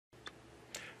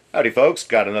Howdy folks,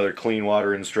 got another clean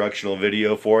water instructional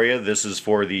video for you. This is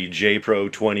for the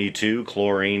J-PRO-22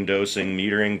 chlorine dosing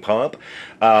metering pump.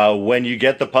 When you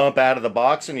get the pump out of the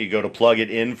box and you go to plug it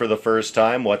in for the first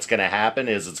time, what's going to happen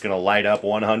is it's going to light up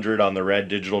 100 on the red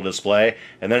digital display,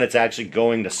 and then it's actually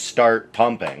going to start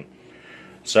pumping.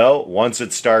 So once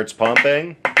it starts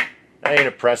pumping, now you're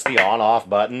going to press the on-off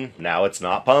button. Now it's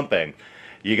not pumping.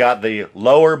 You got the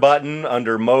lower button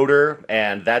under motor,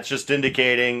 and that's just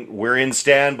indicating we're in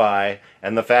standby,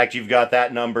 and the fact you've got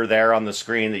that number there on the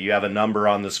screen, that you have a number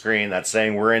on the screen, that's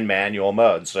saying we're in manual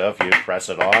mode. So if you press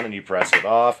it on and you press it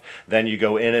off, then you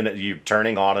go in and you're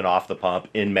turning on and off the pump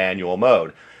in manual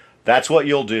mode. That's what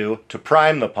you'll do to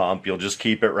prime the pump. You'll just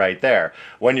keep it right there.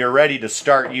 When you're ready to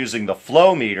start using the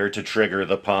flow meter to trigger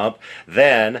the pump,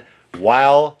 then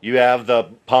while you have the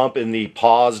pump in the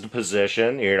paused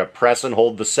position, you're going to press and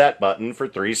hold the set button for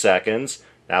 3 seconds.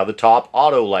 Now the top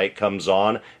auto light comes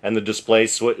on and the display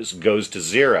goes to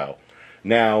 0.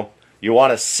 Now you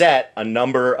want to set a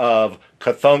number of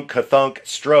ka-thunk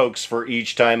strokes for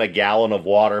each time a gallon of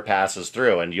water passes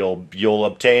through, and you'll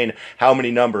obtain how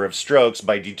many number of strokes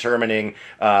by determining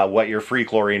what your free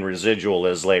chlorine residual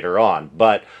is later on.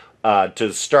 But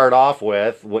to start off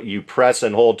with, what you press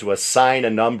and hold to assign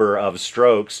a number of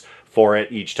strokes for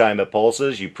it each time it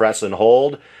pulses, you press and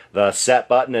hold the set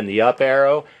button and the up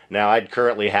arrow. Now I'd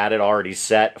currently had it already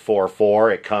set for 4.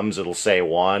 It comes, it'll say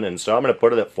 1, and so I'm going to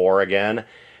put it at 4 again,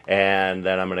 and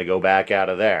then I'm going to go back out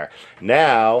of there.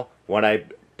 Now when I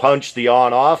punch the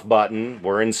on-off button,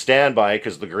 we're in standby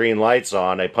because the green light's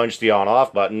on. I punch the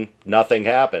on-off button, nothing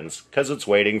happens because it's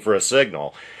waiting for a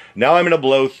signal. Now I'm going to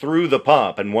blow through the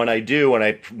pump, and when I do,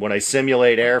 when I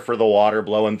simulate air for the water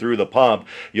blowing through the pump,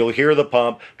 you'll hear the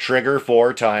pump trigger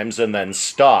 4 times and then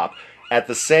stop. At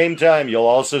the same time, you'll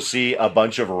also see a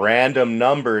bunch of random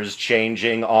numbers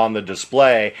changing on the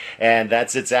display, and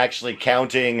it's actually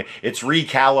counting, it's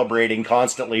recalibrating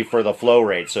constantly for the flow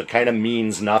rate, so it kind of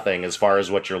means nothing as far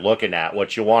as what you're looking at.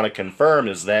 What you want to confirm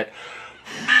is that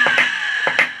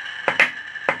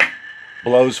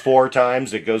blows 4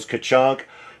 times, it goes ka-chunk,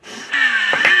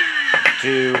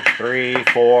 2, 3,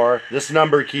 4. This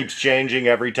number keeps changing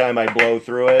every time I blow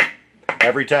through it.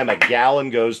 Every time a gallon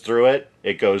goes through it,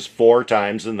 it goes 4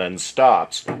 times and then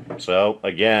stops. So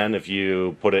again, if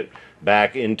you put it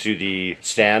back into the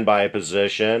standby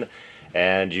position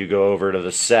and you go over to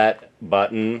the set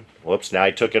button, whoops, now I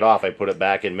took it off, I put it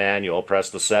back in manual, press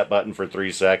the set button for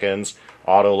 3 seconds,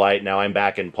 auto light, now I'm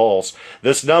back in pulse.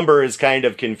 This number is kind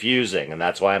of confusing, and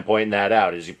that's why I'm pointing that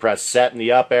out, is you press set and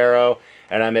the up arrow,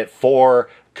 and I'm at 4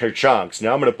 chunks.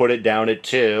 Now I'm going to put it down at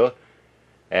 2,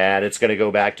 and it's going to go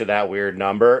back to that weird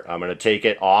number. I'm going to take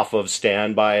it off of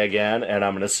standby again, and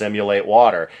I'm going to simulate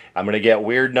water. I'm going to get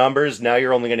weird numbers. Now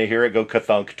you're only going to hear it go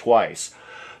ka-thunk twice.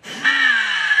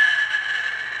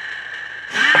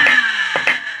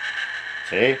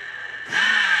 See?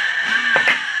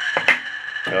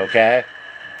 Okay?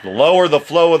 The lower the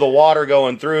flow of the water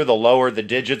going through, the lower the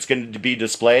digit's going to be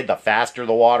displayed. The faster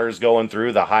the water is going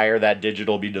through, the higher that digit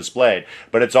will be displayed.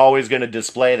 But it's always going to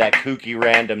display that kooky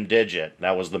random digit.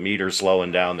 That was the meter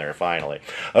slowing down there finally.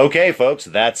 Okay, folks,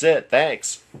 that's it.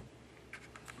 Thanks.